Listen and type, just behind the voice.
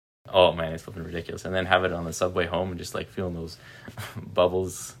Oh man, it's flipping ridiculous. And then have it on the subway home and just like feeling those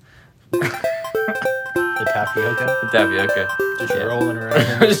bubbles. The tapioca. Tapioca. Just rolling around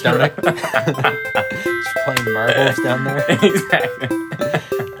in your stomach. Just playing marbles down there. Exactly.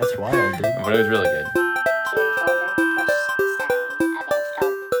 That's wild, dude. But it was really good.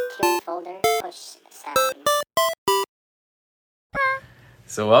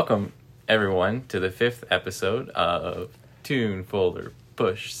 So welcome everyone to the 5th episode of Tune Folder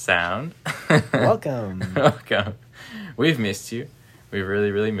Push Sound. Welcome. Welcome. We've missed you. We've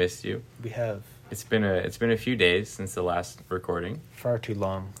really missed you. We have. It's been a few days since the last recording. Far too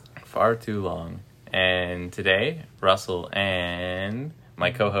long. Far too long. And today, Russell and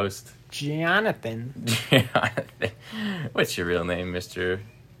my co-host Jonathan. What's your real name, Mr.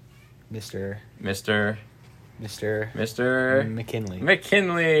 McKinley.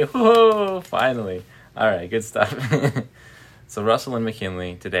 McKinley. Whoa, finally. All right, good stuff. So Russell and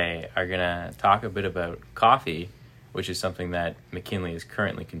McKinley today are going to talk a bit about coffee, which is something that McKinley is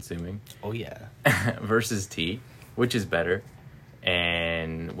currently consuming. Oh, yeah. Versus tea, which is better,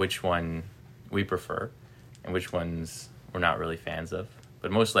 and which one we prefer, and which ones we're not really fans of.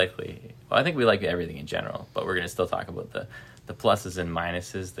 But most likely, well, I think we like everything in general, but we're going to still talk about the pluses and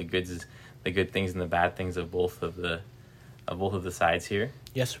minuses, the good things and the bad things of both of the sides here.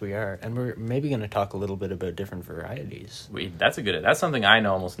 Yes, we are. And we're maybe going to talk a little bit about different varieties. That's something I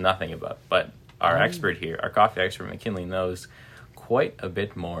know almost nothing about, but our expert here, our coffee expert McKinley, knows quite a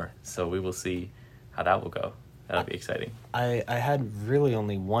bit more. So we will see how that will go. That'll be exciting. I had really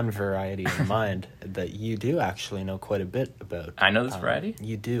only one variety in mind that you do actually know quite a bit about. I know this variety?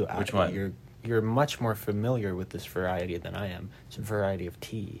 You do. Which one? You're much more familiar with this variety than I am. It's a variety of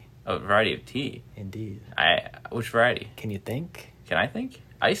tea. A variety of tea? Indeed. Which variety? Can you think? Can I think?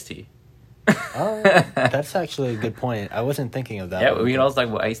 Iced tea. Oh, that's actually a good point. I wasn't thinking of that. Yeah, we can also talk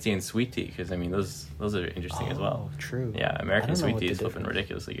about iced tea and sweet tea, because, I mean, those are interesting as well. Oh, true. Yeah, American sweet tea is flipping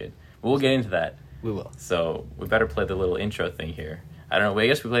ridiculously good. But we'll get into that. We will. So we better play the little intro thing here. I don't know. I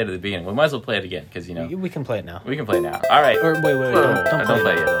guess we played it at the beginning. We might as well play it again, because, you know. We can play it now. We can play it now. All right. Or wait. Don't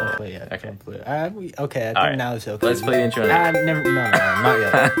play it yet. Don't play it yet. Okay. Don't play it. Okay, I think now it's okay. Let's play the intro. No, not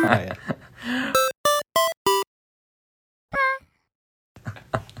yet. Not yet.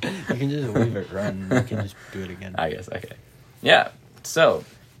 You can just leave it run. You can just do it again. I guess. Okay. Yeah. So,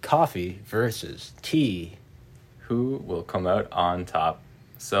 coffee versus tea. Who will come out on top?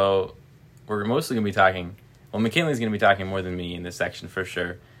 So, we're mostly going to be talking... Well, McKinley's going to be talking more than me in this section for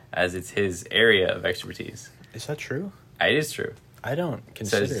sure, as it's his area of expertise. Is that true? It is true. I don't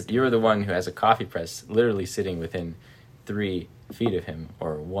consider Says it. you're the one who has a coffee press literally sitting within 3 feet of him,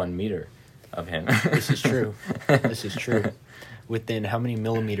 or 1 meter of him. This is true. This is true. Within how many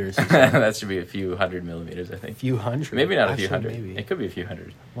millimeters is that? That should be a few hundred millimeters, I think. A few hundred? Maybe not Actually, a few hundred. Maybe. It could be a few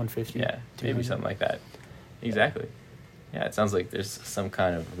hundred. 150? Yeah, 200? maybe something like that. Exactly. Yeah, it sounds like there's some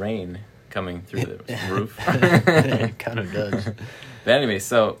kind of rain coming through the roof. It kind of does. But anyway,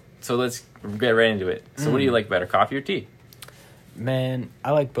 so let's get right into it. So what do you like better, coffee or tea? Man,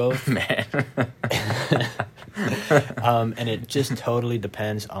 I like both. Man. And it just totally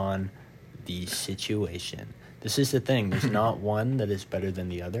depends on the situation. This is the thing. There's not one that is better than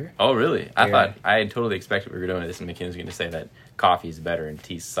the other. Oh, really? I had totally expected we were doing this and McKinney's going to say that coffee is better and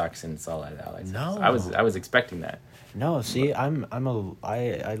tea sucks and it's all that. No. I was expecting that. No, see, I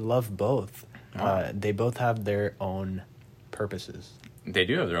love both. They both have their own purposes. They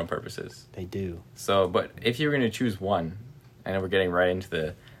do have their own purposes. They do. So, but if you were going to choose one, I know we're getting right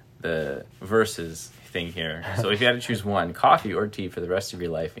into the versus thing here. So if you had to choose one, coffee or tea for the rest of your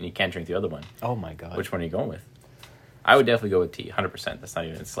life, and you can't drink the other one. Oh my God. Which one are you going with? I would definitely go with tea, 100%. That's not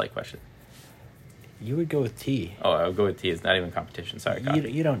even a slight question. You would go with tea. Oh, I would go with tea. It's not even competition. Sorry,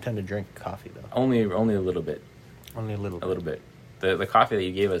 coffee. You don't tend to drink coffee, though. Only a little bit. Only a little bit. A little bit. The coffee that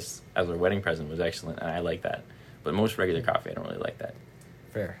you gave us as our wedding present was excellent, and I like that. But most regular coffee, I don't really like that.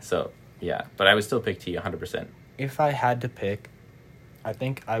 Fair. So, yeah. But I would still pick tea, 100%. If I had to pick, I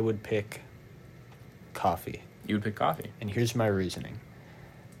think I would pick coffee. You would pick coffee. And here's my reasoning.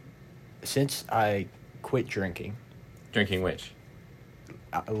 Since I quit drinking... Drinking which?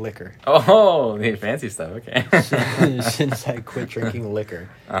 Liquor. Oh, the fancy stuff. Okay. Since I quit drinking liquor,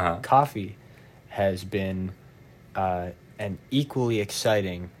 coffee has been an equally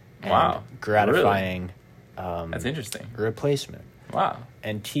exciting and gratifying That's interesting. replacement. Wow.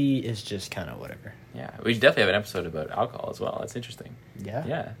 And tea is just kind of whatever. Yeah, we should definitely have an episode about alcohol as well. That's interesting. Yeah?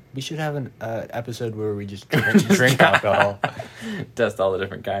 Yeah. We should have an episode where we just drink alcohol. Test all the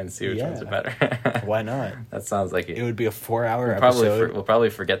different kinds, see which ones are better. Why not? That sounds like it. It would be a 4-hour episode. We'll probably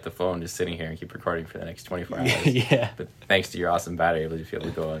forget the phone just sitting here and keep recording for the next 24 hours. Yeah. But thanks to your awesome battery, we'll be able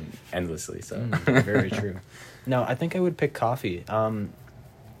to go on endlessly. So Very true. No, I think I would pick coffee.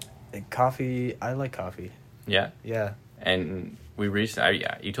 Coffee, I like coffee. Yeah. Yeah. And we recently,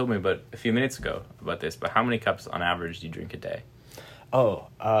 you told me about a few minutes ago about this, but how many cups on average do you drink a day? Oh,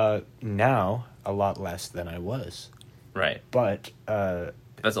 now a lot less than I was. Right. But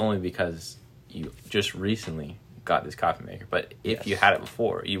that's only because you just recently got this coffee maker. But if you Yes. had it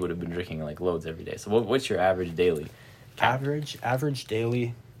before, you would have been drinking like loads every day. So what's your average daily count? average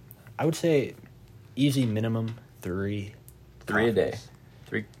daily, I would say easy minimum 3. 3 a day. coffees.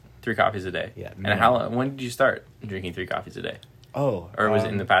 Three coffees a day. Yeah, And when did you start drinking 3 coffees a day? Oh. Or was it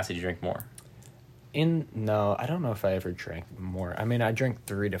in the past did you drink more? No, I don't know if I ever drank more. I mean, I drink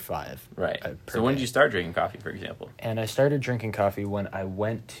 3 to 5. Right. per So when day. did you start drinking coffee, for example? And I started drinking coffee when I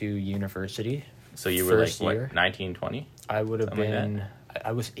went to university. So you were First like, year. what, 19, 20? I would have Something like been.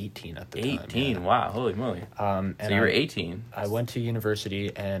 I was 18 at the time. 18, yeah. wow, holy moly. And So you were 18. I went to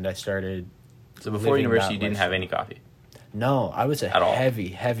university and I started. So before living university, that you didn't have lifestyle. any coffee? No, I was a At all?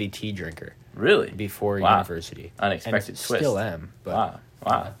 heavy tea drinker Really? before Wow. university. Unexpected and twist. Still am. But Wow.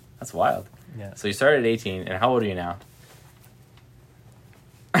 yeah. That's wild. Yeah. So you started at 18, and how old are you now?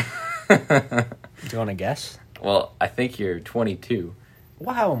 Do you want to guess? Well, I think you're 22.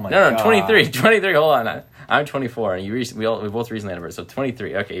 Wow, my No, God. 23. 23, hold on. I'm 24, and we both recently had a birthday, so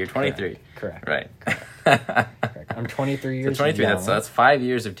 23. Okay, you're 23. Correct. Right. Correct. I'm 23 years So 23, young. that's 5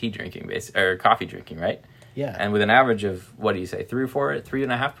 years of tea drinking, or coffee drinking, right? Yeah. And with an average of, what do you say, 3 or 4,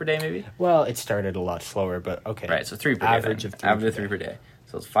 3.5 per day, maybe? Well, it started a lot slower, but okay. Right, so 3 per day. Average then. of 3 Average per of 3 day. per day.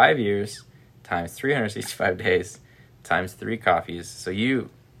 So it's 5 years times 365 days times 3 coffees. So you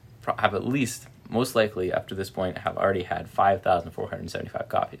have at least, most likely after this point, have already had 5,475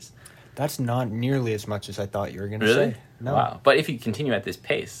 coffees. That's not nearly as much as I thought you were going to Really? say. No. Wow. But if you continue at this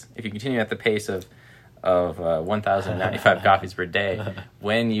pace, if you continue at the pace of 1,095 coffees per day,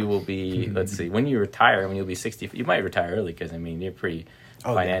 when you will be, let's see, when you retire, when you'll be 60, you might retire early because, I mean, you're pretty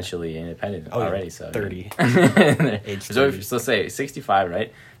Oh, financially independent Oh, yeah. already. So 30. Age so 30. if, so say 65,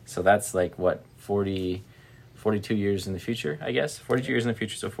 right? So that's like, what, 42 years in the future, I guess? 42 years in the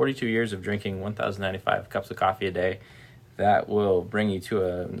future. So 42 years of drinking 1,095 cups of coffee a day. That will bring you to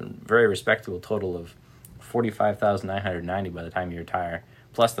a very respectable total of 45,990 by the time you retire,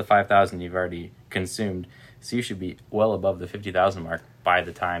 plus the 5,000 you've already consumed. So you should be well above the 50,000 mark by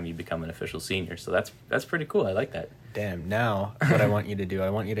the time you become an official senior. So that's pretty cool. I like that. Damn. Now, what I want you to do, I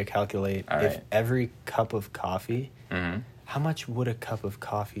want you to calculate All if right. every cup of coffee, Mm-hmm. how much would a cup of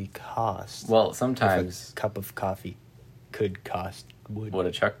coffee cost? Well, If sometimes a cup of coffee could cost would. what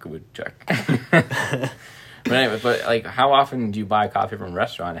a chuck would chuck. But anyway, like, how often do you buy coffee from a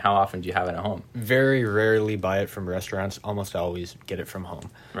restaurant? How often do you have it at home? Very rarely buy it from restaurants. Almost always get it from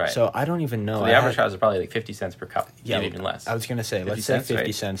home. Right. So I don't even know. So I the average had- price is probably like 50 cents per cup, maybe even less. I was gonna say, 50 let's say cents, 50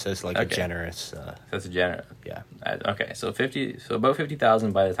 right? cents as like a Okay. generous. That's a generous. Yeah. Okay, so about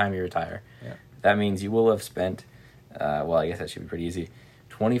 50,000 by the time you retire. Yeah. That means you will have spent, well, I guess that should be pretty easy,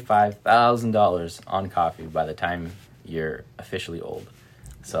 $25,000 on coffee by the time you're officially old.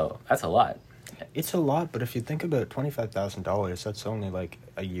 So that's a lot. It's a lot, but if you think about $25,000, that's only like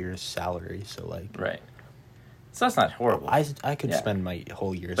a year's salary. So like, Right. So that's not horrible. I could Yeah. spend my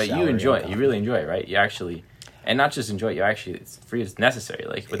whole year's But salary you enjoy on it. You coffee. really enjoy it, right? You actually, and not just enjoy it, you actually, it's free, it's necessary.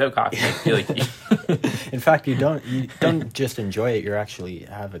 Like, without coffee, I feel like In fact, you don't just enjoy it. You actually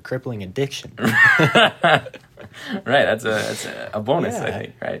have a crippling addiction. Right, that's a bonus, I Yeah.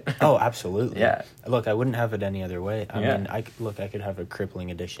 think, right? Oh, absolutely. Yeah. Look, I wouldn't have it any other way. I Yeah. mean, I could have a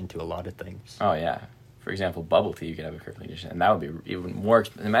crippling addiction to a lot of things. Oh yeah. For example, bubble tea, you could have a crippling addiction, and that would be even more.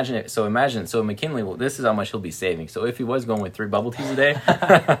 Imagine it. So McKinley. Well, this is how much he'll be saving. So if he was going with 3 bubble teas a day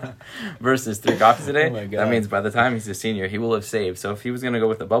versus 3 coffees a day, Oh my God. that means by the time he's a senior, he will have saved. So if he was going to go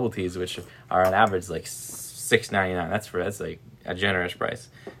with the bubble teas, which are on average like $6.99, that's like a generous price.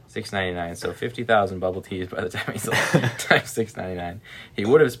 $6.99. So 50,000 bubble teas by the time he's like times $6.99, he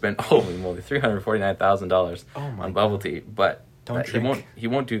would have spent holy moly $349,000 Oh my on bubble God. tea. But Don't he drink.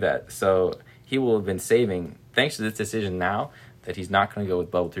 won't do that. So he will have been saving, thanks to this decision now, that he's not going to go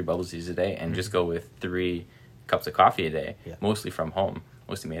with 3 bubble teas a day and just go with 3 cups of coffee a day, Yeah. mostly from home,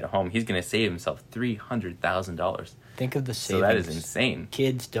 mostly made at home. He's going to save himself $300,000. Think of the So savings. that is insane.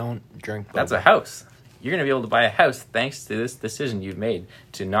 Kids don't drink. That's a bubble. house. you're going to be able to buy a house thanks to this decision you've made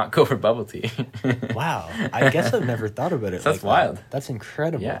to not go for bubble tea. Wow. I guess I've never thought about it. That's like wild. That. That's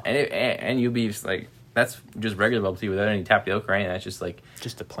incredible. Yeah, and you'll be just like, that's just regular bubble tea without any tapioca or anything. That's just like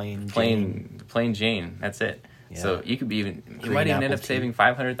just a plain Jane. That's it. Yeah. So you could be you Green might even end apple up tea. saving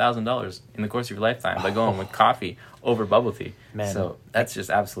 $500,000 in the course of your lifetime by going with coffee over bubble tea. Man. So that's just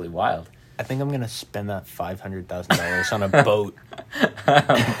absolutely wild. I think I'm going to spend that $500,000 on a boat.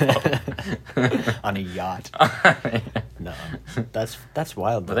 On a yacht. No. That's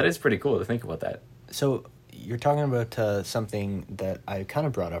wild, though. But that is pretty cool to think about that. So you're talking about something that I kind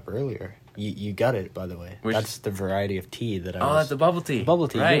of brought up earlier. You got it, by the way. That's the variety of tea that I was... Oh, that's the bubble tea. Bubble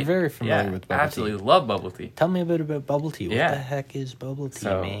tea. Right. You're very familiar Yeah, with bubble tea. absolutely love bubble tea. Tell me a bit about bubble tea. What Yeah. the heck is bubble tea,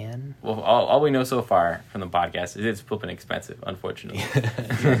 So, man? Well, all we know so far from the podcast is it's flipping expensive, unfortunately.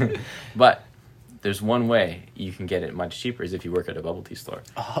 But there's one way you can get it much cheaper is if you work at a bubble tea store.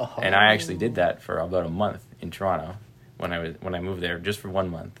 Oh. And I actually did that for about a month in Toronto when I moved there, just for 1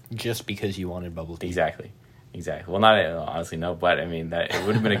 month. Just because you wanted bubble tea. Exactly. Well, not honestly, no, but I mean that it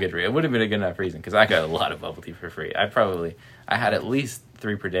would have been a good it would have been a good enough reason because I got a lot of bubble tea for free. I had at least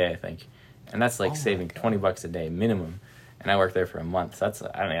 3 per day, I think, and that's like saving $20 a day minimum. And I worked there for a month.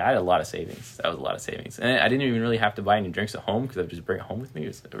 So I had a lot of savings. That was a lot of savings, and I didn't even really have to buy any drinks at home because I would just bring it home with me. It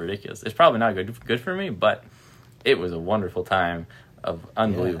was ridiculous. It's probably not good for me, but it was a wonderful time of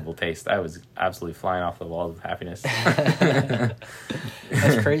unbelievable taste. I was absolutely flying off the walls of happiness.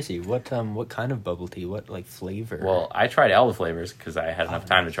 That's crazy. What kind of bubble tea? What like flavor? Well, I tried all the flavors because I had enough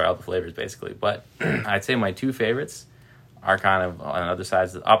time to try all the flavors, basically. But I'd say my 2 favorites are kind of on other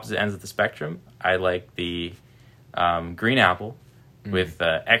sides, the opposite ends of the spectrum. I like the green apple with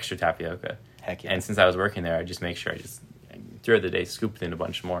extra tapioca. Heck yeah. And since I was working there, I just make sure I just throughout the day scooped in a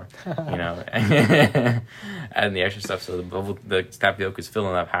bunch more, adding the extra stuff so the tapioca is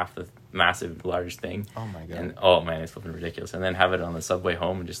filling up half the massive large thing. Oh my god! And oh man, it's flipping ridiculous. And then have it on the subway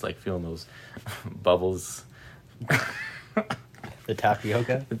home and just like feeling those bubbles. The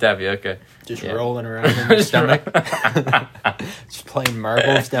tapioca. The tapioca. Just rolling around in your stomach. Just playing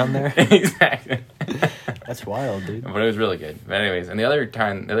marbles down there. Exactly. That's wild, dude. But it was really good. But anyways, and the other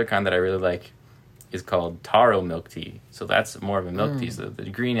kind that I really like is called taro milk tea. So that's more of a milk tea. So the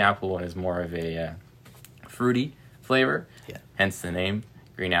green apple one is more of a fruity flavor. Yeah. Hence the name,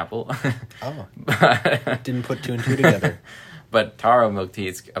 green apple. Oh. Didn't put 2 and 2 together. But taro milk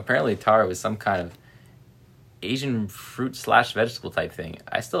tea, apparently taro is some kind of Asian fruit / vegetable type thing.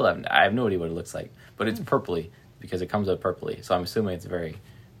 I have no idea what it looks like, but it's purpley because it comes out purpley. So I'm assuming it's very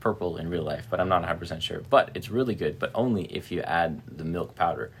purple in real life, but I'm not 100% sure. But it's really good, but only if you add the milk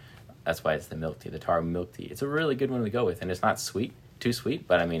powder. That's why it's the milk tea, the taro milk tea. It's a really good one to go with, and it's not too sweet,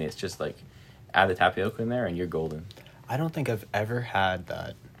 but I mean, it's just like add the tapioca in there and you're golden. I don't think I've ever had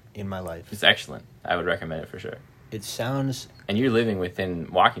that in my life. It's excellent. I would recommend it for sure. It sounds... And you're living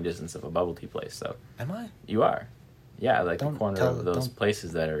within walking distance of a bubble tea place, so... Am I? You are. Yeah, like the corner of those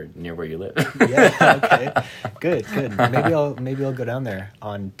places that are near where you live. Yeah, okay. Good. Maybe I'll go down there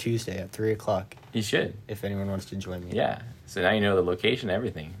on Tuesday at 3:00. You should. If anyone wants to join me. Yeah. So now you know the location and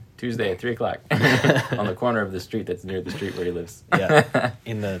everything. Tuesday at 3:00 on the corner of the street that's near the street where he lives. Yeah,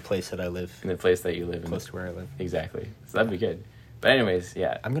 in the place that I live. In the place that you live in. Close to where I live. Exactly. So that'd be good. But anyways,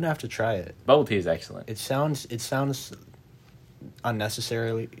 yeah. I'm going to have to try it. Bubble tea is excellent. It sounds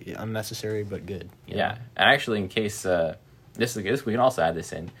unnecessary, but good. Yeah. And actually, in case this we can also add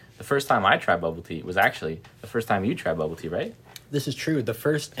this in. The first time I tried bubble tea was actually the first time you tried bubble tea, right? This is true. The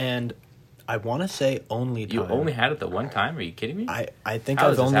first and I want to say only time. You only had it the one time? Are you kidding me? I think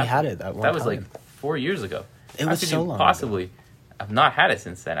I've only had it that one time. That was like 4 years ago. It was so long possibly have not had it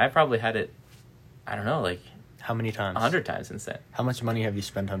since then. I probably had it, I don't know, like... How many times? 100 times since then. How much money have you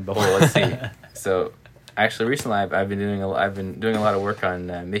spent on bubble? Well, let's see. So, actually, recently I've been doing a lot of work on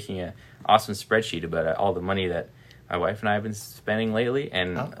making an awesome spreadsheet about all the money that my wife and I have been spending lately,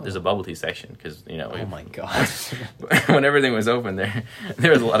 and there's a bubble tea section because oh my god, when everything was open,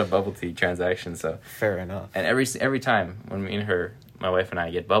 there was a lot of bubble tea transactions. So fair enough. And every time when my wife and I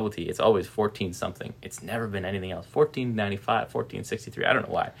get bubble tea, it's always 14 something. It's never been anything else. 14.95, 14.63. I don't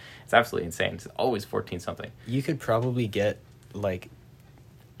know why. It's absolutely insane. It's always 14 something. You could probably get like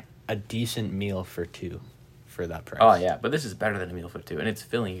a decent meal for 2 for that price. Oh yeah, but this is better than a meal for 2, and it's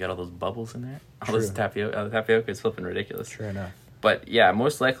filling. You got all those bubbles in there. All this tapioca. Tapioca is flipping ridiculous. Sure enough. But yeah,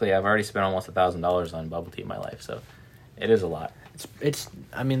 most likely I've already spent almost $1,000 on bubble tea in my life, so it is a lot. It's.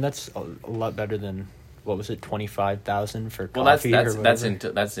 I mean, that's a lot better than. What was it? 25,000 for coffee. Well,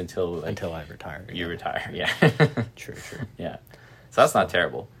 that's until I retire. You retire, yeah. True. Yeah, so that's not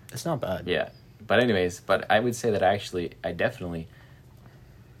terrible. It's not bad. Yeah, but anyways, I would say that I definitely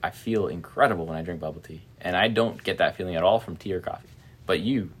I feel incredible when I drink bubble tea, and I don't get that feeling at all from tea or coffee. But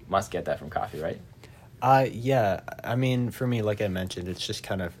you must get that from coffee, right? Yeah. I mean, for me, like I mentioned, it's just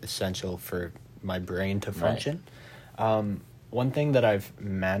kind of essential for my brain to function. One thing that I've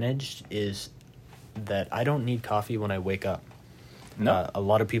managed is that I don't need coffee when I wake up. No. A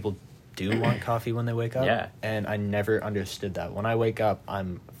lot of people do want coffee when they wake up. Yeah. And I never understood that. When I wake up,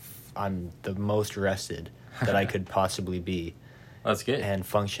 I'm the most rested that I could possibly be. That's good. And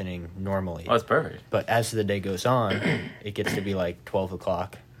functioning normally. Oh, that's perfect. But as the day goes on, it gets to be like 12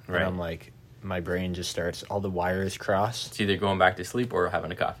 o'clock. Right. And I'm like, my brain just starts, all the wires cross. It's either going back to sleep or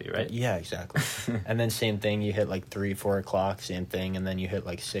having a coffee, right? Yeah, exactly. And then same thing, you hit like 3, 4 o'clock, same thing. And then you hit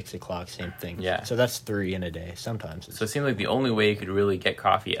like 6 o'clock, same thing. Yeah. So that's 3 in a day. Sometimes it's... So it seemed like the only way you could really get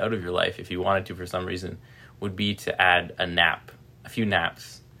coffee out of your life, if you wanted to for some reason, would be to add a few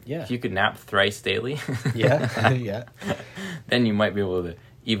naps. Yeah. If you could nap thrice daily, Yeah. then you might be able to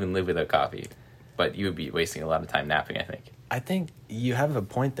even live without coffee. But you would be wasting a lot of time napping, I think. I think you have a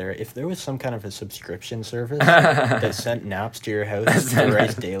point there. If there was some kind of a subscription service that sent naps to your house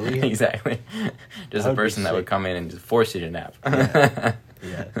thrice daily. Exactly. Just a person that would come in and just force you to nap.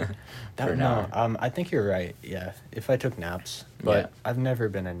 Yeah. For an hour. I think you're right, yeah. If I took naps. But I've never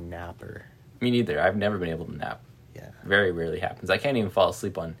been a napper. Me neither. I've never been able to nap. Yeah. Very rarely happens. I can't even fall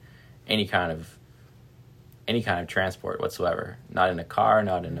asleep on any kind of transport whatsoever. Not in a car,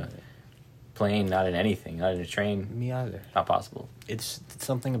 not in a plane, not in anything, not in a train. Me either. Not possible. It's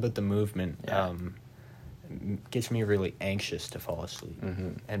something about the movement. Yeah. Gets me really anxious to fall asleep. Mm-hmm.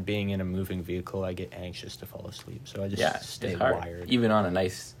 And being in a moving vehicle, I get anxious to fall asleep. So I just stay it's hard. wired. Even on a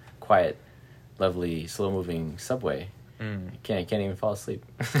nice, quiet, lovely, slow-moving subway, you can't even fall asleep.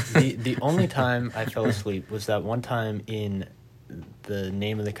 The only time I fell asleep was that one time in the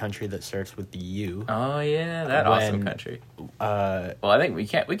name of the country that starts with the U. Oh yeah, that awesome country. Well, I think we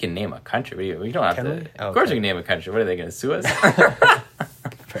can name a country. We don't have Can to. we? Oh, of course, okay. we can name a country. What are they going to sue us?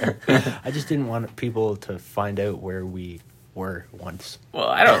 I just didn't want people to find out where we were once. Well,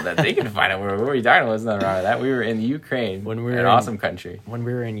 I don't. They can find out where we were talking about. There's nothing wrong with that. We were in Ukraine. When we were an awesome country. When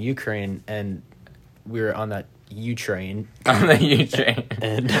we were in Ukraine and we were on that U train. On the U train.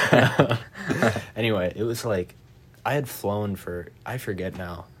 And anyway, it was like I had flown for, I forget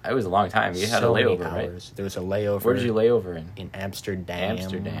now. It was a long time. You had a so many layover, right? hours. There was a layover. Where did you lay over in? In Amsterdam.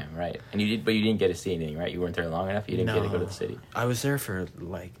 Amsterdam, right? And you didn't get to see anything, right? You weren't there long enough. You didn't get to go to the city. I was there for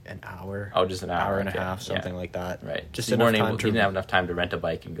like an hour. Oh, just an hour and okay. a half, something like that. Right. Just so enough you time to. You didn't have enough time to rent a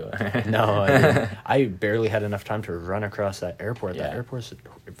bike and go. No, I didn't. I barely had enough time to run across that airport. Yeah. That airport's That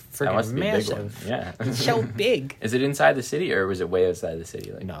freaking must be a big massive. one. Yeah. It's so big. Is it inside the city or was it way outside the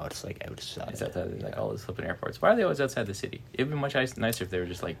city? Like, No, it's like outside. it's outside like all those flipping airports. Why are they always outside the city? It'd be much nicer if they were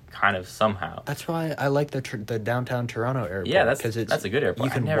just like kind of somehow. That's why I like the downtown Toronto airport. Yeah, that's because a good airport.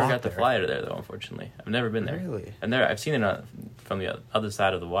 You can I've never walk got to there. fly out of there though. Unfortunately, I've never been there. Really? I've seen it from the other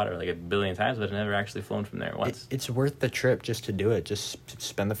side of the water like a billion times, but I've never actually flown from there once. It's worth the trip just to do it. Just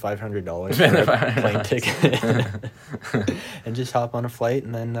spend the $500 Spend for the a plane $500. ticket, and just hop on a flight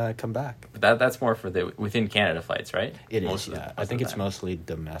and then come back. But that's more for the within Canada flights, right? It Most is, of the- yeah. most I of think the it's time. mostly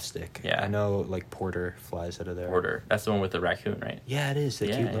domestic. Yeah. I know, like Porter flies out of there. Porter. That's the one with the raccoon, right? Yeah, it is the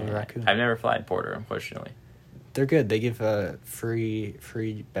cute little raccoon. I've never flown Porter, unfortunately. They're good. They give free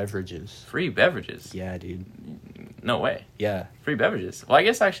beverages. Free beverages? Yeah, dude. No way. Yeah. Free beverages. Well, I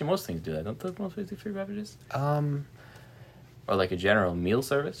guess actually most things do that. Don't most things do free beverages? Or like a general meal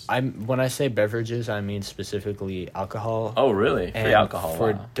service? When I say beverages, I mean specifically alcohol. Oh, really? Free And alcohol.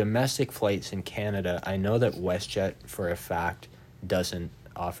 for Wow. domestic flights in Canada, I know that WestJet, for a fact, doesn't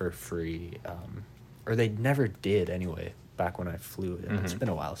offer free, or they never did anyway, back when I flew. And It's been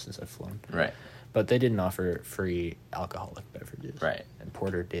a while since I've flown. Right. But they didn't offer free alcoholic beverages. Right. And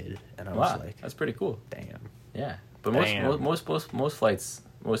Porter did. And I Wow, was like, that's pretty cool. damn. Yeah, but Damn. most flights,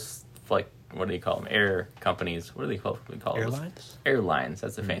 what do you call them? Air companies. What do they call them? Airlines? Airlines.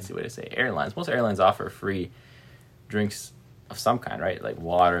 That's the fancy way to say airlines. Most airlines offer free drinks of some kind, right? Like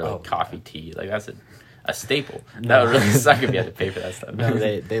water, like coffee, tea. Like that's a staple. That would really suck if you had to pay for that stuff. No,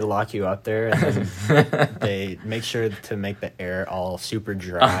 they lock you up there, and then they make sure to make the air all super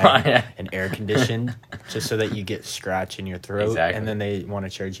dry yeah. and air conditioned, just so that you get scratch in your throat. Exactly. And then they want to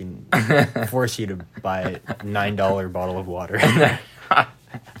charge you, force you to buy a $9 bottle of water.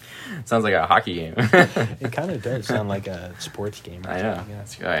 Sounds like a hockey game. It kind of does sound like a sports game. Or I know.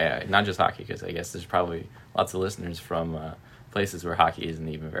 something, yeah. Yeah, not just hockey, because I guess there's probably lots of listeners from places where hockey isn't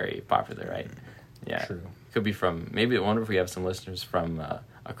even very popular, right? Yeah. True. Could be from, maybe I wonder if we have some listeners from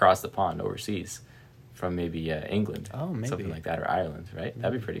across the pond overseas, from maybe England. Oh, maybe. Something like that, or Ireland, right?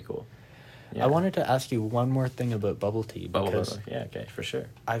 That'd be pretty cool. Yeah. I wanted to ask you one more thing about bubble tea because Yeah, okay, for sure.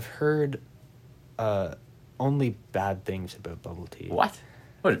 I've heard only bad things about bubble tea. What?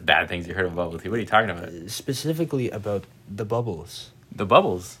 What bad things you heard of bubble tea? What are you talking about? Specifically about the bubbles. The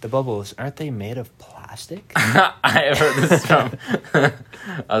bubbles. The bubbles, aren't they made of plastic? I have heard this from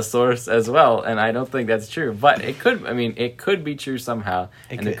a source as well, and I don't think that's true. But it could. I mean, it could be true somehow,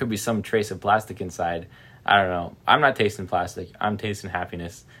 there could be some trace of plastic inside. I don't know. I'm not tasting plastic. I'm tasting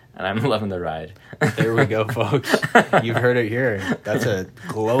happiness, and I'm loving the ride. There we go, folks. You've heard it here. That's a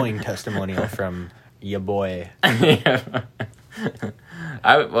glowing testimonial from ya boy. Yeah.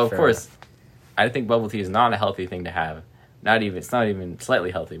 Of Fair course, I think bubble tea is not a healthy thing to have. It's not even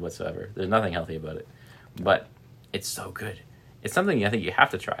slightly healthy whatsoever. There's nothing healthy about it. But it's so good. It's something I think you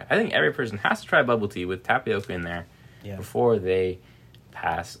have to try. I think every person has to try bubble tea with tapioca in there before they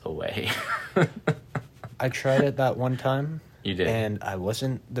pass away. I tried it that one time. You did. And I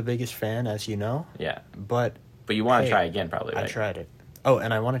wasn't the biggest fan, as you know. Yeah. But you want to try again, probably, right? I tried it. Oh,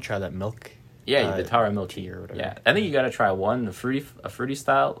 and I want to try that milk. Yeah, the taro milk tea or whatever. Yeah, I think you got to try a fruity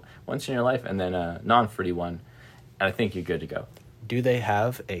style once in your life, and then a non-fruity one, and I think you're good to go. Do they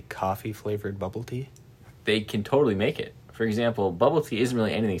have a coffee flavored bubble tea? They can totally make it. For example, bubble tea isn't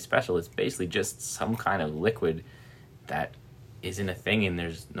really anything special. It's basically just some kind of liquid that is in a thing, and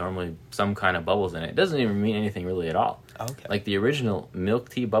there's normally some kind of bubbles in it. It doesn't even mean anything really at all. Okay. Like the original milk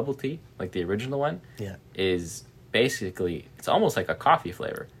tea bubble tea, like the original one, is basically, it's almost like a coffee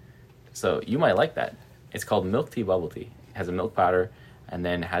flavor. So you might like that. It's called milk tea bubble tea. It has a milk powder and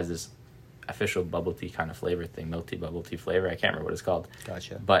then has this official bubble tea kind of flavor thing, milk tea bubble tea flavor. I can't remember what it's called.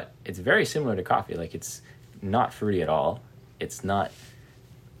 Gotcha. But it's very similar to coffee. Like, it's not fruity at all. It's not,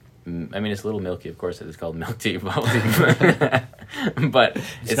 I mean, it's a little milky, of course. It's called milk tea bubble tea. But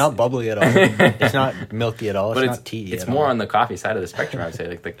it's not bubbly at all. It's not milky at all. It's not tea. It's more on the coffee side of the spectrum, I would say,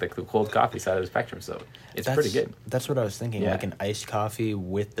 like the cold coffee side of the spectrum. So it's pretty good. That's what I was thinking. Yeah. Like an iced coffee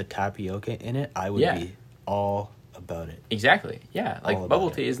with the tapioca in it, I would be all about it. Exactly. Yeah. Like,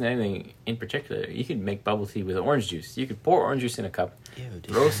 bubble tea isn't anything in particular. You could make bubble tea with orange juice. You could pour orange juice in a cup,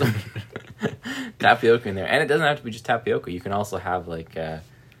 throw some tapioca in there, and it doesn't have to be just tapioca. You can also have like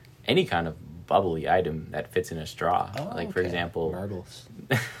any kind of bubbly item that fits in a straw. For example, marbles.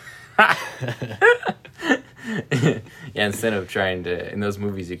 Yeah, instead of trying to, in those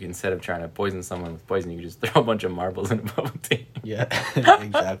movies, instead of trying to poison someone with poison, you can just throw a bunch of marbles in a bubble tea. Yeah,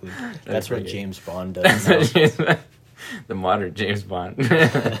 exactly. That's what James Bond does now. The modern James Bond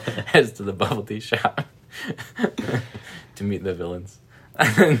heads to the bubble tea shop to meet the villains.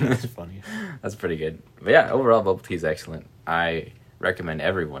 That's funny. That's pretty good. But yeah, overall, bubble tea is excellent. I recommend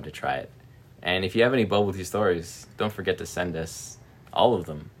everyone to try it. And if you have any bubble tea stories, don't forget to send us all of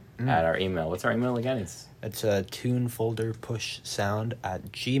them at our email. What's our email again? It's a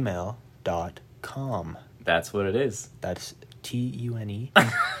tunefolderpushsound@gmail.com. That's what it is. That's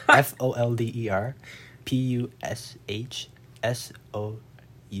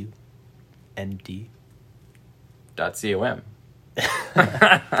TUNEFOLDERPUSHSOUND.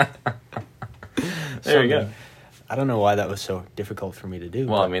 There you go. I don't know why that was so difficult for me to do.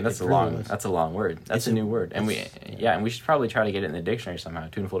 Well, I mean, that's a long word. That's a new word. And we should probably try to get it in the dictionary somehow.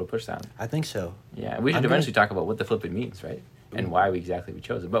 Tune folder push sound. I think so. Yeah, we should eventually talk about what the flip it means, right? And why we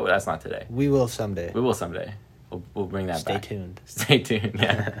chose it. But that's not today. We will someday. We'll bring that back. Stay tuned,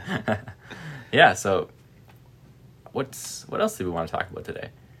 yeah. Yeah, so what else did we want to talk about today?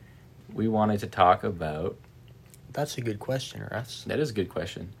 We wanted to talk about... That's a good question, Russ. That is a good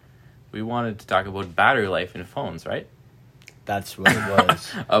question. We wanted to talk about battery life in phones, right? That's what it was.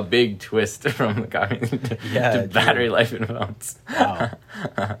 A big twist from the coffee to battery life in phones. Wow.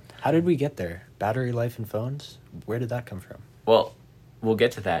 How did we get there? Battery life in phones? Where did that come from? Well, we'll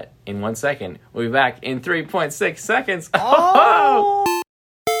get to that in 1 second. We'll be back in 3.6 seconds. Oh!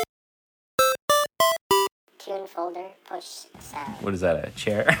 Tune folder push sound. What is that, a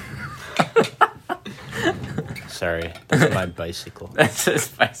chair? Sorry, that's my bicycle. That's his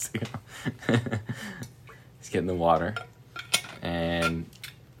bicycle. He's getting the water. And...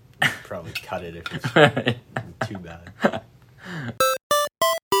 Probably cut it if it's too bad.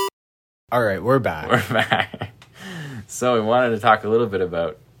 All right, we're back. So we wanted to talk a little bit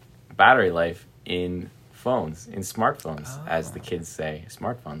about battery life in phones, in smartphones, as the kids say.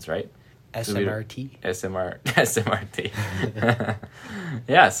 Smartphones, right? SMRT. SMRT.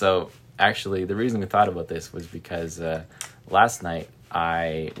 Yeah, so actually the reason we thought about this was because last night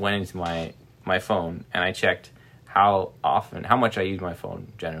I went into my phone and I checked how much I use my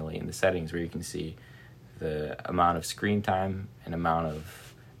phone generally in the settings where you can see the amount of screen time and amount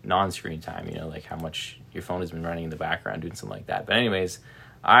of non-screen time, like how much your phone has been running in the background, doing something like that. But anyways,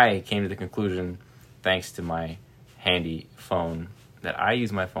 I came to the conclusion, thanks to my handy phone, that I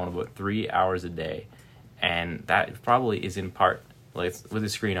use my phone about 3 hours a day. And that probably is in part, like with the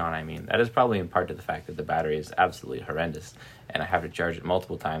screen on, I mean, that is probably in part to the fact that the battery is absolutely horrendous. And I have to charge it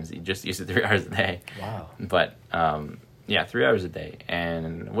multiple times. You just use it 3 hours a day. Wow. But, yeah, 3 hours a day.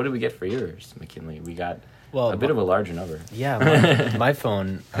 And what did we get for yours, McKinley? We got a bit of a larger number. Yeah, my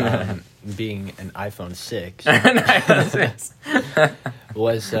phone, being an iPhone 6,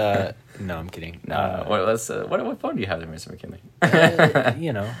 was... no, I'm kidding. What phone do you have there, Mr. McKinley?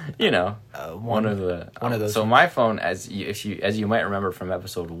 One of those. So my phone, as you might remember from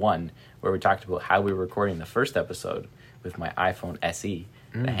episode 1, where we talked about how we were recording the first episode with my iPhone SE,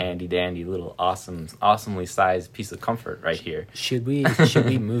 the handy dandy little awesomely sized piece of comfort right here. Should we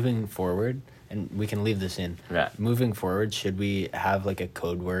moving forward, and we can leave this in. Yeah. Moving forward, should we have like a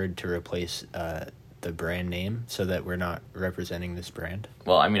code word to replace the brand name so that we're not representing this brand?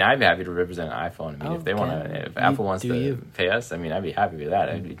 Well, I mean, I'd be happy to represent an iPhone. I mean, if they want to, if Apple wants to pay us, I mean, I'd be happy with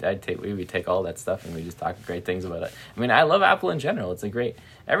that. We would take all that stuff and we just talk great things about it. I mean, I love Apple in general.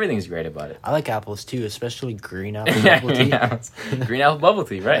 Everything's great about it. I like apples too, especially green apple bubble tea. Green apple bubble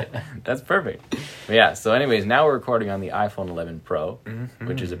tea, right? That's perfect. But yeah. So, anyways, now we're recording on the iPhone 11 Pro,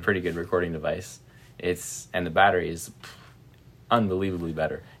 which is a pretty good recording device. And the battery is unbelievably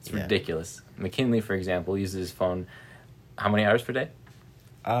better. It's ridiculous. McKinley, for example, uses his phone how many hours per day?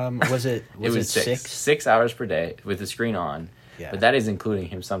 Was it 6? 6 hours per day with the screen on. Yeah. But that is including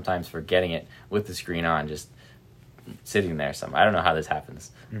him sometimes forgetting it with the screen on, just sitting there. I don't know how this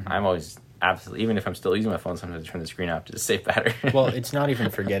happens. I'm always absolutely, even if I'm still using my phone, sometimes I turn the screen off to just save battery. Well, it's not even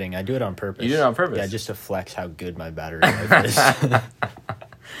forgetting. I do it on purpose. You do it on purpose? Yeah, just to flex how good my battery life is.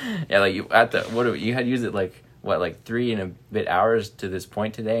 Yeah, like you had used it like 3 and a bit hours to this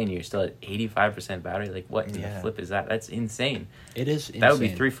point today, and you're still at 85% battery. Like, what in the flip is that? That's insane. It is insane. That would be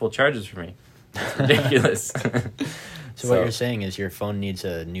 3 full charges for me. That's ridiculous. So what you're saying is your phone needs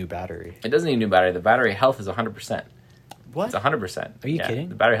a new battery. It doesn't need a new battery. The battery health is 100%. What? It's 100%. Are you kidding?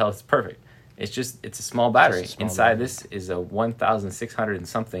 The battery health is perfect. It's a small battery. Inside this is a 1,600 and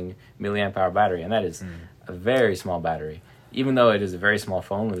something milliamp hour battery, and that is a very small battery. Even though it is a very small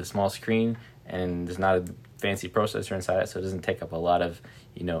phone with a small screen, and there's not a fancy processor inside it, so it doesn't take up a lot of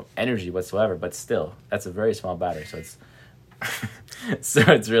energy whatsoever. But still, that's a very small battery, so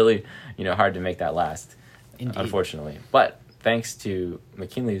it's really hard to make that last. Indeed. Unfortunately. But thanks to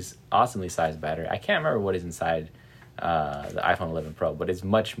McKinley's awesomely sized battery, I can't remember what is inside the iPhone 11 Pro, but it's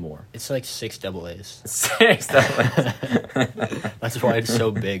much more. It's like 6 AA's. 6 AA's. That's why it's so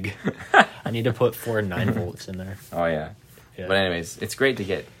big. I need to put 4 9-volts in there. Oh yeah. But anyways, it's great to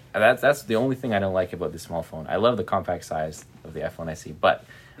get. That's the only thing I don't like about this small phone. I love the compact size of the iPhone SE, but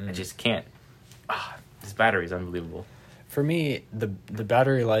I just can't. This battery is unbelievable. For me, the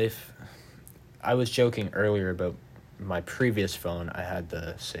battery life. I was joking earlier about my previous phone. I had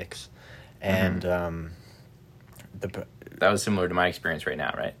the 6, and that was similar to my experience right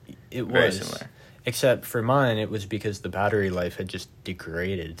now, right? It was very similar. Except for mine, it was because the battery life had just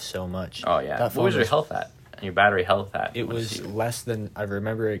degraded so much. Oh yeah. What was your health at? Your battery health at? It was less than, I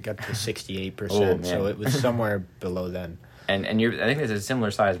remember it got to 68%, so it was somewhere below then. And I think there's a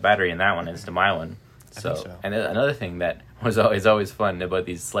similar size battery in that one as to my one. I think so. And another thing that was always fun about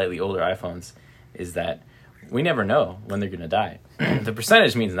these slightly older iPhones is that we never know when they're going to die. The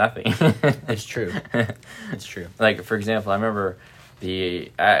percentage means nothing. It's true. It's true. Like, for example, I remember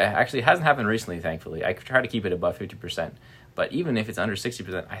actually it hasn't happened recently, thankfully. I try to keep it above 50%. But even if it's under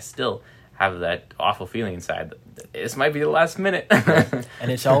 60%, I still have that awful feeling inside that this might be the last minute.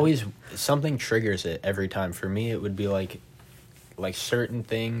 And it's always, something triggers it every time. For me, it would be like certain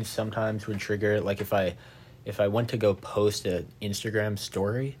things sometimes would trigger it. Like if I went to go post an Instagram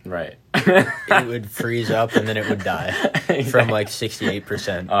story, right, it would freeze up and then it would die from like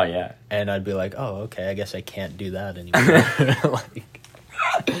 68%. Oh yeah. And I'd be like, oh, okay, I guess I can't do that anymore.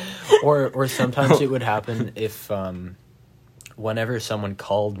 Or sometimes it would happen if whenever someone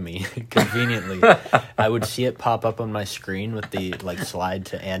called me conveniently, I would see it pop up on my screen with the slide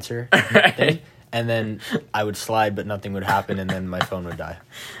to answer thing. And then I would slide, but nothing would happen, and then my phone would die.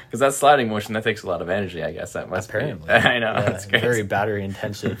 Because that sliding motion, that takes a lot of energy, I guess. That must apparently. Be. I know, that's crazy. Very battery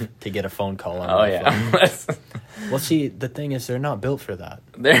intensive to get a phone call on my phone. Well, see, the thing is, they're not built for that.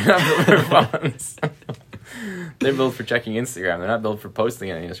 They're not built for phones. They're built for checking Instagram. They're not built for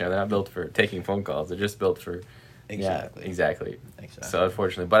posting on Instagram. They're not built for taking phone calls. They're just built for... Exactly. Yeah, exactly. So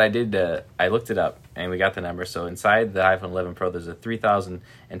unfortunately, but I did. I looked it up and we got the number. So inside the iPhone 11 Pro, there's a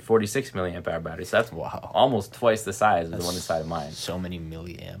 3,046 milliamp hour battery. So that's almost twice the size of the one inside of mine. So many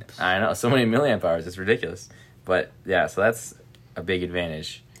milliamps. I know, so many milliamp hours. It's ridiculous. But yeah, so that's a big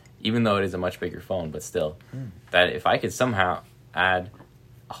advantage, even though it is a much bigger phone. But still, that if I could somehow add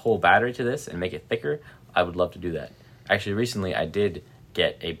a whole battery to this and make it thicker, I would love to do that. Actually, recently I did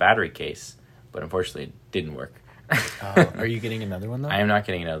get a battery case, but unfortunately it didn't work. Are you getting another one though? I am not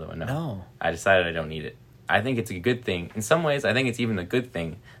getting another one. No. I decided I don't need it. I think it's a good thing. In some ways, I think it's even a good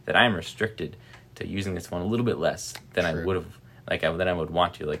thing that I am restricted to using this phone a little bit less than I would have. Than I would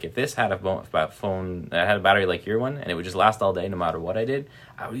want to. Like, if this had a phone that had a battery like your one, and it would just last all day no matter what I did,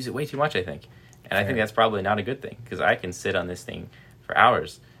 I would use it way too much, I think. And I think that's probably not a good thing, because I can sit on this thing for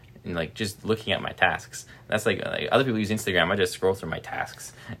hours and, like, just looking at my tasks. That's like other people use Instagram. I just scroll through my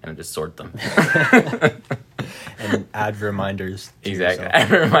tasks and just sort them. And add reminders. Exactly. Add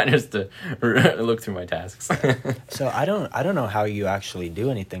reminders to look through my tasks. So I don't know how you actually do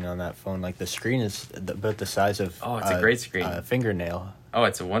anything on that phone. Like, the screen is about the size of it's a great screen. A fingernail. Oh,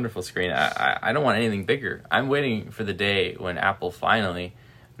 it's a wonderful screen. I don't want anything bigger. I'm waiting for the day when Apple finally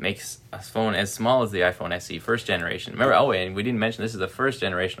makes a phone as small as the iPhone SE, first generation. Remember, and we didn't mention, this is the first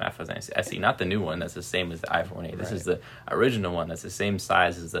generation iPhone SE, not the new one that's the same as the iPhone 8. This is the original one that's the same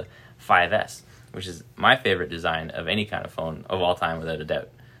size as the 5S, which is my favorite design of any kind of phone of all time, without a doubt.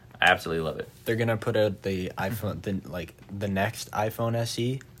 I absolutely love it. They're gonna put out the iPhone, the next iPhone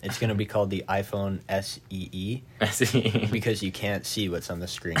SE. It's gonna be called the iPhone SEE because you can't see what's on the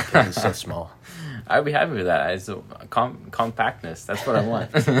screen because it's so small. I'd be happy with that. It's compactness. That's what I want.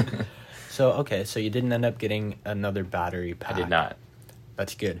 So you didn't end up getting another battery pack. I did not.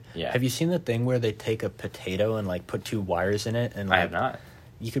 That's good. Yeah. Have you seen the thing where they take a potato and like put 2 wires in it? And I have not.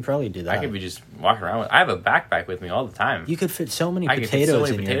 You could probably do that. I could be just walking around with. I have a backpack with me all the time. You could fit so many I potatoes. Could fit so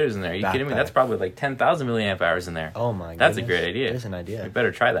many in potatoes in there. Are you kidding me? That's probably like 10,000 milliamp hours in there. Oh my god. That's a great idea. There's an idea. You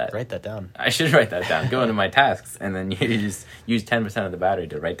better try that. Write that down. I should write that down. Go into my tasks, and then you just use 10% of the battery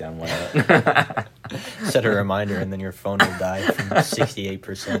to write down one of it. Set a reminder, and then your phone will die from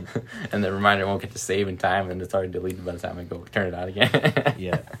 68%. And the reminder won't get to save in time, and it's already deleted by the time I go turn it on again.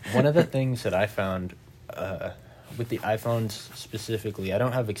 Yeah. One of the things that I found with the iPhones specifically, I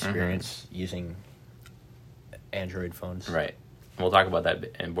don't have experience using Android phones. Right. We'll talk about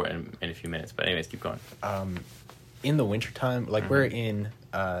that in a few minutes. But anyways, keep going. In the wintertime, like we're in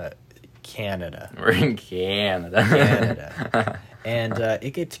Canada. We're in Canada. Canada. And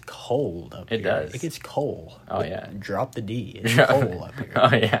it gets cold up here. It does. It gets cold. Oh, yeah. Drop the D. It's cold up here.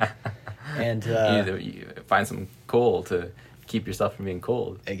 Oh, yeah. And you find some coal to keep yourself from being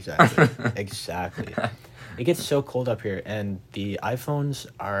cold. Exactly. Exactly. It gets so cold up here, and the iPhones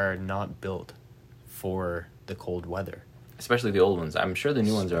are not built for the cold weather. Especially the old ones. I'm sure the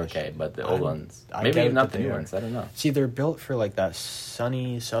new ones are okay, but the old ones, maybe not the new ones. I don't know. See, they're built for like that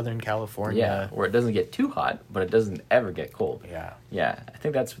sunny Southern California. Yeah, where it doesn't get too hot, but it doesn't ever get cold. Yeah. Yeah, I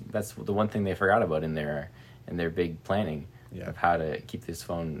think that's the one thing they forgot about in their big planning of how to keep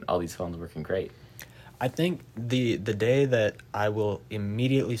all these phones working great. I think the day that I will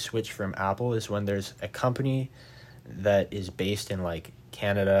immediately switch from Apple is when there's a company that is based in like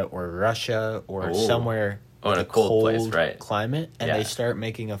Canada or Russia or somewhere in a cold place, right? Climate, and they start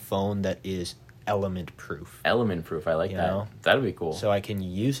making a phone that is element proof. Element proof, I like that. Know? That'd be cool. So I can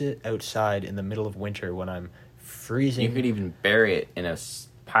use it outside in the middle of winter when I'm freezing. You could even bury it in a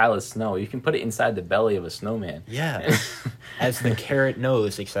pile of snow. You can put it inside the belly of a snowman. Yeah. As the carrot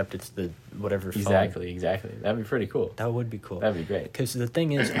nose, except it's the whatever phone. Exactly. That'd be pretty cool. That would be cool. That'd be great. Because the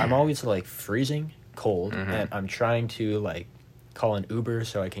thing is, I'm always like freezing cold, and I'm trying to like call an Uber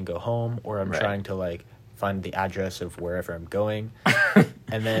so I can go home, or I'm trying to like find the address of wherever I'm going.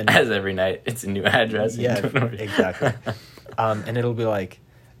 And then as every night it's a new address. Yeah, exactly. And it'll be like,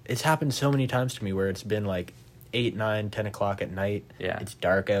 it's happened so many times to me where it's been like 8, 9, 10 o'clock at night. Yeah. It's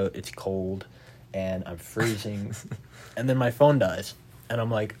dark out, it's cold, and I'm freezing. And then my phone dies. And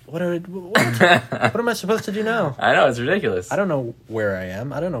I'm like, what am I supposed to do now? I know, it's ridiculous. I don't know where I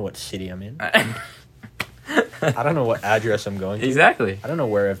am. I don't know what city I'm in. I don't know what address I'm going to. Exactly. I don't know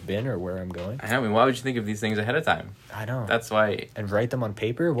where I've been or where I'm going. I know. Why would you think of these things ahead of time? I know. That's why. And write them on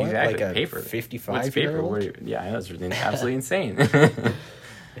paper? What? Exactly. Like a paper. 55-year-old? Yeah, I know. It's absolutely insane.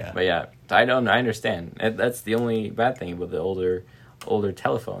 Yeah. But yeah, I understand. That's the only bad thing about the older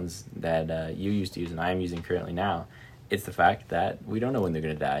telephones that you used to use and I'm using currently now. It's the fact that we don't know when they're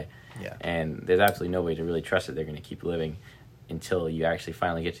going to die. Yeah. And there's absolutely no way to really trust that they're going to keep living until you actually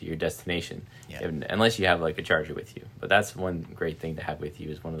finally get to your destination. Yeah. Unless you have like a charger with you. But that's one great thing to have with you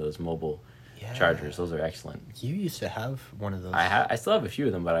is one of those mobile chargers. Those are excellent. You used to have one of those. I still have a few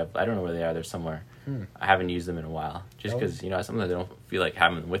of them, but I don't know where they are. They're somewhere. I haven't used them in a while. Just because, sometimes I don't feel like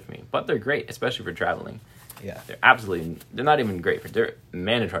having them with me. But they're great, especially for traveling. Yeah. They're not even great. They're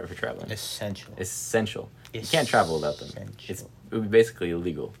mandatory for traveling. Essential. You can't travel without them. Essential. It would be basically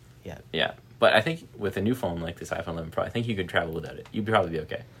illegal. Yeah. Yeah. But I think with a new phone like this iPhone 11 Pro, I think you could travel without it. You'd probably be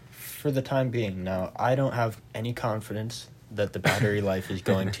okay. For the time being. Now, I don't have any confidence that the battery life is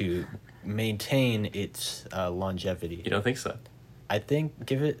going to maintain its longevity. You don't think so? I think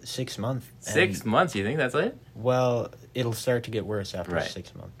give it 6 months. 6 months? You think that's it? Well, it'll start to get worse after Right.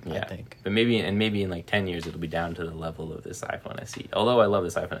 6 months, Yeah. I think. But maybe in like 10 years, it'll be down to the level of this iPhone SE. Although I love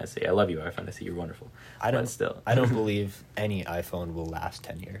this iPhone SE. I love you, iPhone SE. You're wonderful. I don't But still. I don't believe any iPhone will last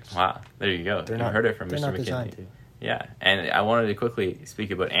 10 years. Wow. There you go. They're You not heard it from they're Mr. not McKinley. designed to. Yeah, and I wanted to quickly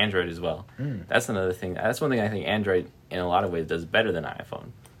speak about Android as well. That's another thing. That's one thing I think Android, in a lot of ways, does better than iPhone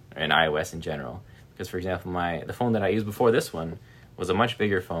and iOS in general. Because, for example, the phone that I used before this one was a much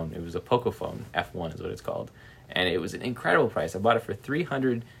bigger phone. It was a Poco phone, F1 is what it's called, and it was an incredible price. I bought it for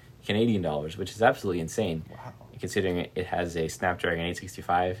 $300 Canadian, which is absolutely insane. Wow. Considering it has a Snapdragon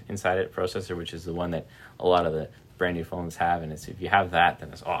 865 inside it processor, which is the one that a lot of the brand new phones have, and if you have that, then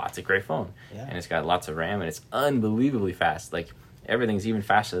it's a great phone. Yeah. And it's got lots of RAM, and it's unbelievably fast. Like, everything's even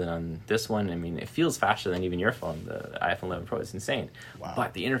faster than on this one. I mean, it feels faster than even your phone, the iPhone 11 Pro. It's insane. Wow.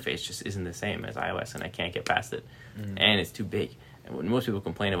 But the interface just isn't the same as iOS, and I can't get past it. And it's too big. And when most people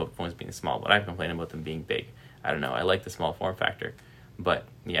complain about phones being small, but I complain about them being big. I don't know. I like the small form factor. But,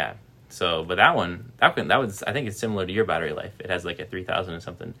 yeah. So, but that was, I think it's similar to your battery life. It has like a 3,000 and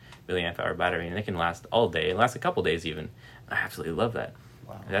something milliamp hour battery, and it can last all day. It lasts a couple days even. I absolutely love that.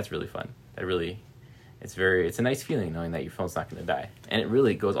 Wow. That's really fun. It's a nice feeling knowing that your phone's not going to die. And it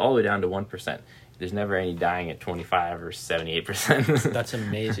really goes all the way down to 1%. There's never any dying at 25 or 78%. That's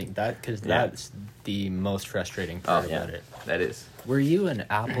amazing. Because Yeah. that's the most frustrating part about it. That is. Were you an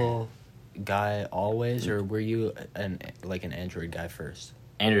Apple guy always, or were you an Android guy first?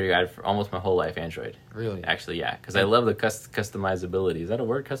 Android guy for almost my whole life, Android. Really? Actually, yeah. Because I love the customizability. Is that a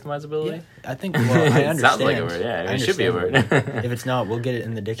word, customizability? Yeah, I think. Well, I understand. It sounds like a word, yeah. I It should be a understand. word. If it's not, we'll get it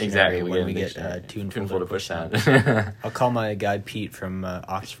in the dictionary Exactly. when we get dictionary. Tuneful to Push Sound. Sound. I'll call my guy Pete from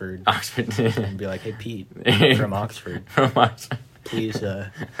Oxford Oxford. and be like, "Hey, Pete from Oxford, From Oxford. please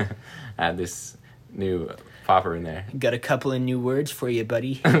Add this new popper in there. got a couple of new words for you,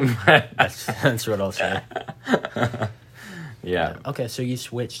 buddy." That's what I'll say. Yeah. Okay, so you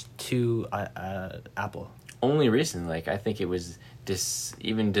switched to Apple. Only recently, like I think it was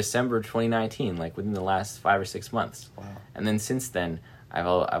even December 2019, like within the last 5 or 6 months. Wow. And then since then, I've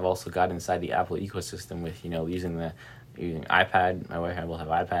also got inside the Apple ecosystem with using iPad. My wife and I both have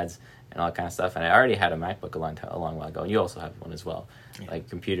iPads and all that kind of stuff. And I already had a MacBook a long while ago. And you also have one as well, like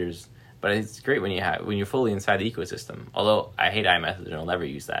computers. But it's great when you're fully inside the ecosystem. Although I hate iMessage and I'll never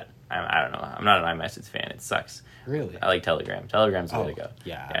use that. I don't know. I'm not an iMessage fan. It sucks. Really? I like Telegram. Telegram's the way to go.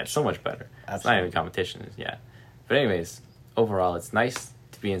 Yeah. Yeah, it's so much better. It's not Absolutely. even competition. Yeah. But anyways, overall, it's nice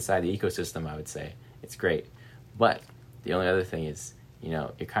to be inside the ecosystem, I would say. It's great. But the only other thing is, you're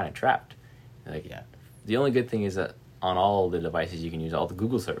kind of trapped. Like, Yeah. The only good thing is that on all the devices, you can use all the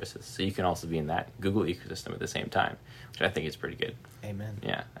Google services. So you can also be in that Google ecosystem at the same time, which I think is pretty good. Amen.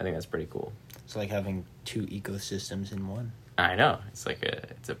 Yeah, I think that's pretty cool. It's like having two ecosystems in one. I know. It's like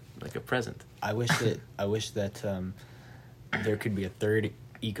a present. I wish that there could be a third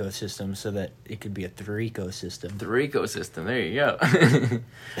ecosystem so that it could be a three-ecosystem. The ecosystem. There you go.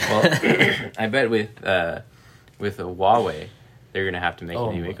 Well, I bet with Huawei, they're gonna have to make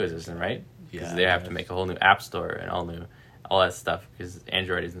a new ecosystem, right? Because Yeah, they have I to make a whole new app store and all that stuff because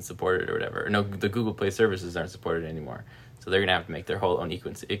Android isn't supported or whatever. No, the Google Play services aren't supported anymore, so they're gonna have to make their whole own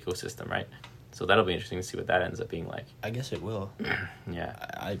ecosystem, right? So that'll be interesting to see what that ends up being like. I guess it will. Yeah.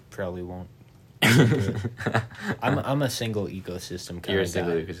 I probably won't. do it. I'm a single ecosystem kind You're a of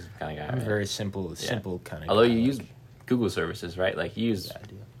single guy. ecosystem kind of guy. I'm right? very simple kind of Although guy. you use Google services, right? Like you use Yeah, I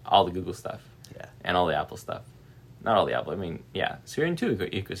do. all the Google stuff. Yeah. And all the Apple stuff. Not all the Apple. I mean, yeah. So you're in two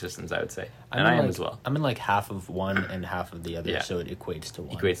ecosystems, I would say, and I'm I in am as well. I'm in like half of one and half of the other, Yeah. so it equates to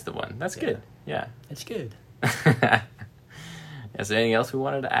one. Equates to one. That's Yeah. good. Yeah. It's good. Is there anything else we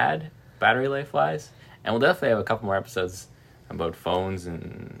wanted to add, battery life wise? And we'll definitely have a couple more episodes about phones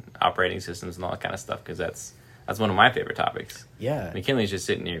and operating systems and all that kind of stuff because that's one of my favorite topics. Yeah. McKinley's just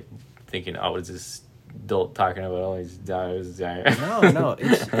sitting here thinking, "Oh, what is this adult talking about all these dials?" No,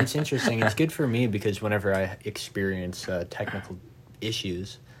 it's interesting. It's good for me because whenever I experience technical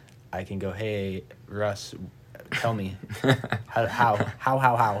issues, I can go, "Hey, Russ, tell me how."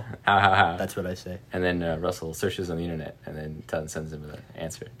 How? That's what I say. And then Russell searches on the internet and then sends him the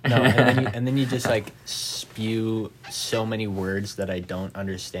answer. No, and then you just like spew so many words that I don't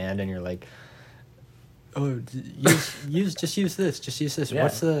understand, and you're like, Oh, use this. Yeah.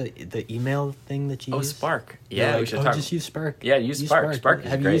 What's the email thing that you Oh, use? Spark. They're Yeah, we like, should talk. just use Spark. Yeah, use Spark. Spark is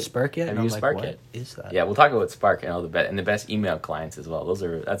Have you great. used Spark yet? Have And you I'm used Spark what yet? is that? Yeah, we'll talk about Spark and all the best email clients as well.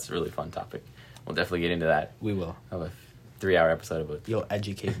 That's a really fun topic. We'll definitely get into that. We will. Have a 3-hour episode about. You'll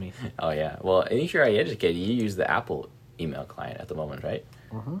educate me. Oh yeah. Well, and if you're already educated, you use the Apple email client at the moment, right?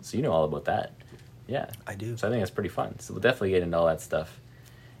 So you know all about that. Yeah, I do. So I think that's pretty fun. So we'll definitely get into all that stuff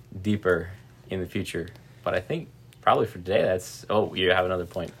deeper in the future. But I think probably for today, that's. Oh, you have another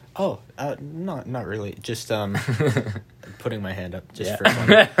point. Oh, not really. Just putting my hand up just Yeah. for fun.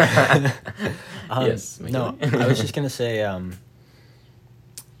 Yes. No, I was just gonna say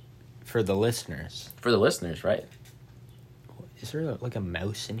for the listeners, For the listeners, right? is there like a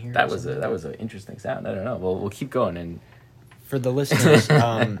mouse in here? That or was something? an interesting sound. I don't know. We'll keep going and. For the listeners,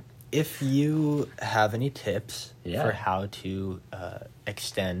 if you have any tips Yeah. for how to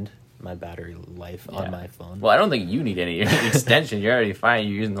extend my battery life Yeah. on my phone, Well, I don't think you need any extension. You're already fine.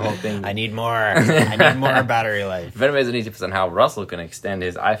 You're using the whole thing. I need more. I need more battery life. If anybody has any tips on how Russell can extend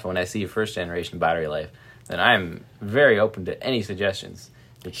his iPhone SE first generation battery life, then I'm very open to any suggestions.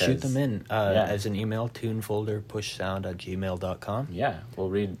 Because, Shoot them in yeah. as an email, tunefolderpushsound@gmail.com. Yeah, we'll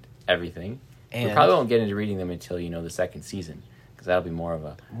read everything. We And- probably won't get into reading them until the second season, because that'll be more of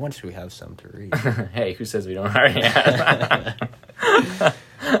a. Once we have some to read. Hey, who says we don't already have?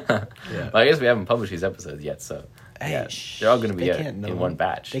 Yeah. Well, I guess we haven't published these episodes yet, so Hey, yeah, shh, they're all going to be they can't know. in one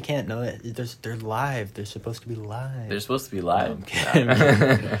batch. They can't know it. They're live. They're supposed to be live. They're supposed to be live. I'm kidding.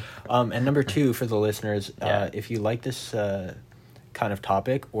 And number 2 for the listeners, Yeah. if you like this kind of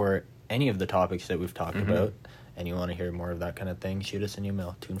topic or any of the topics that we've talked about, and you want to hear more of that kind of thing, shoot us an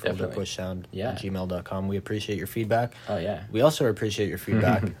email, tunefolderpushsound@gmail.com. We appreciate your feedback. Oh yeah. We also appreciate your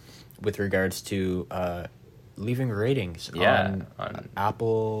feedback with regards to leaving ratings Yeah, on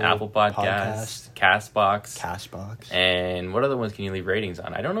Apple Podcasts, Castbox, Castbox. and what other ones can you leave ratings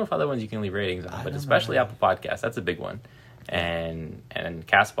on? I don't know if other ones you can leave ratings on, I but don't especially know. Apple Podcasts, that's a big one. And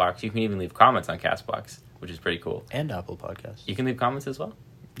Castbox, you can even leave comments on Castbox, which is pretty cool. And Apple Podcasts. You can leave comments as well.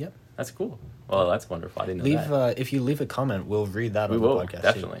 Yep. That's cool. Well, that's wonderful. I didn't know that. If you leave a comment, we'll read that We on will, the podcast.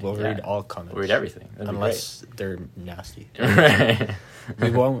 definitely, We'll yeah. read all comments. We'll read everything. That'd be Unless they're nasty. Right. we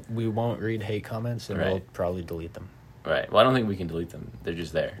won't read hate comments, and we'll Right. probably delete them. Right. Well, I don't think we can delete them. They're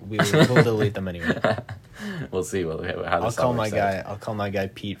just there. We'll delete them anyway. We'll see how this I'll all call my works guy. out. I'll call my guy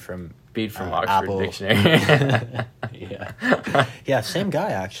Pete from Pete from Oxford Apple. Dictionary. Yeah, same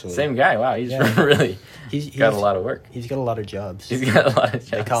guy actually. Same guy. Wow, he's Yeah. really He's got a lot of work. He's got a lot of jobs. He's got a lot of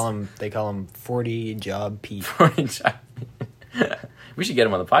jobs. They call him 40 job Pete. We should get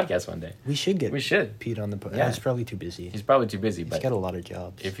him on the podcast one day. We should get We should. Pete on the podcast. Yeah. He's probably too busy. He's probably too busy, He's but got a lot of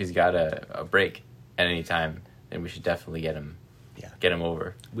jobs. if he's got a break at any time, then we should definitely get him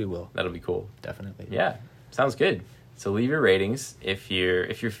over. We will That'll be cool. definitely. Yeah, sounds good. So leave your ratings if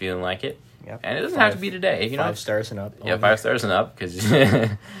you're feeling like it, Yep. and it doesn't have to be today. If you know, 5 stars and up. yeah, 5 stars and up, because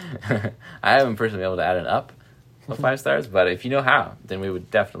I haven't personally been able to add an up of 5 stars, but if you know how, then we would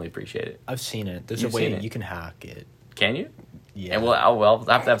definitely appreciate it. I've seen it. There's You've a way seen it. you can hack it. Can you? Yeah. And we'll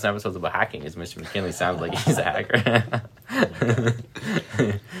have to have some episodes about hacking, as Mr. McKinley sounds like he's a hacker.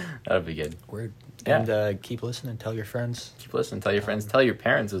 That'll be good. Word. Yeah. And keep listening. Tell your friends. Keep listening. Tell your friends. Tell your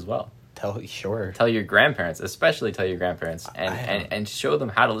parents as well. Sure. Tell your grandparents, especially tell your grandparents, and show them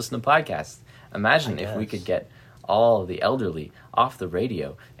how to listen to podcasts. Imagine if we could get all the elderly off the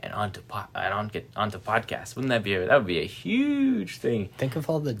radio and onto podcasts. Wouldn't that be a huge thing? Think of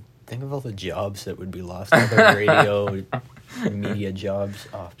all the jobs that would be lost. All the radio media jobs.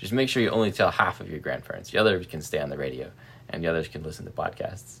 Oh, Just make sure you only tell half of your grandparents. The others can stay on the radio, and the others can listen to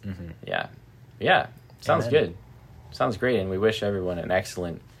podcasts. Yeah. Sounds Amen. good. Sounds great, and we wish everyone an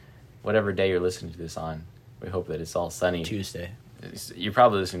excellent whatever day you're listening to this on. We hope that it's all sunny. Tuesday. You're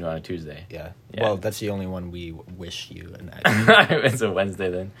probably listening to it on a Tuesday. Yeah. Yeah. Well, that's the only one we wish you. And It's a Wednesday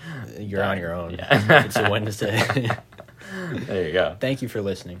then. you're on your own. Yeah. It's a Wednesday. There you go. Thank you for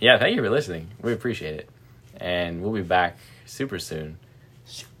listening. Yeah, thank you for listening. We appreciate it. And we'll be back super soon.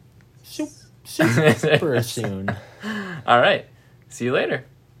 Super soon. All right. See you later.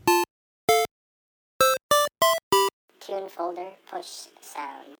 Tune folder push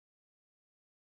sound.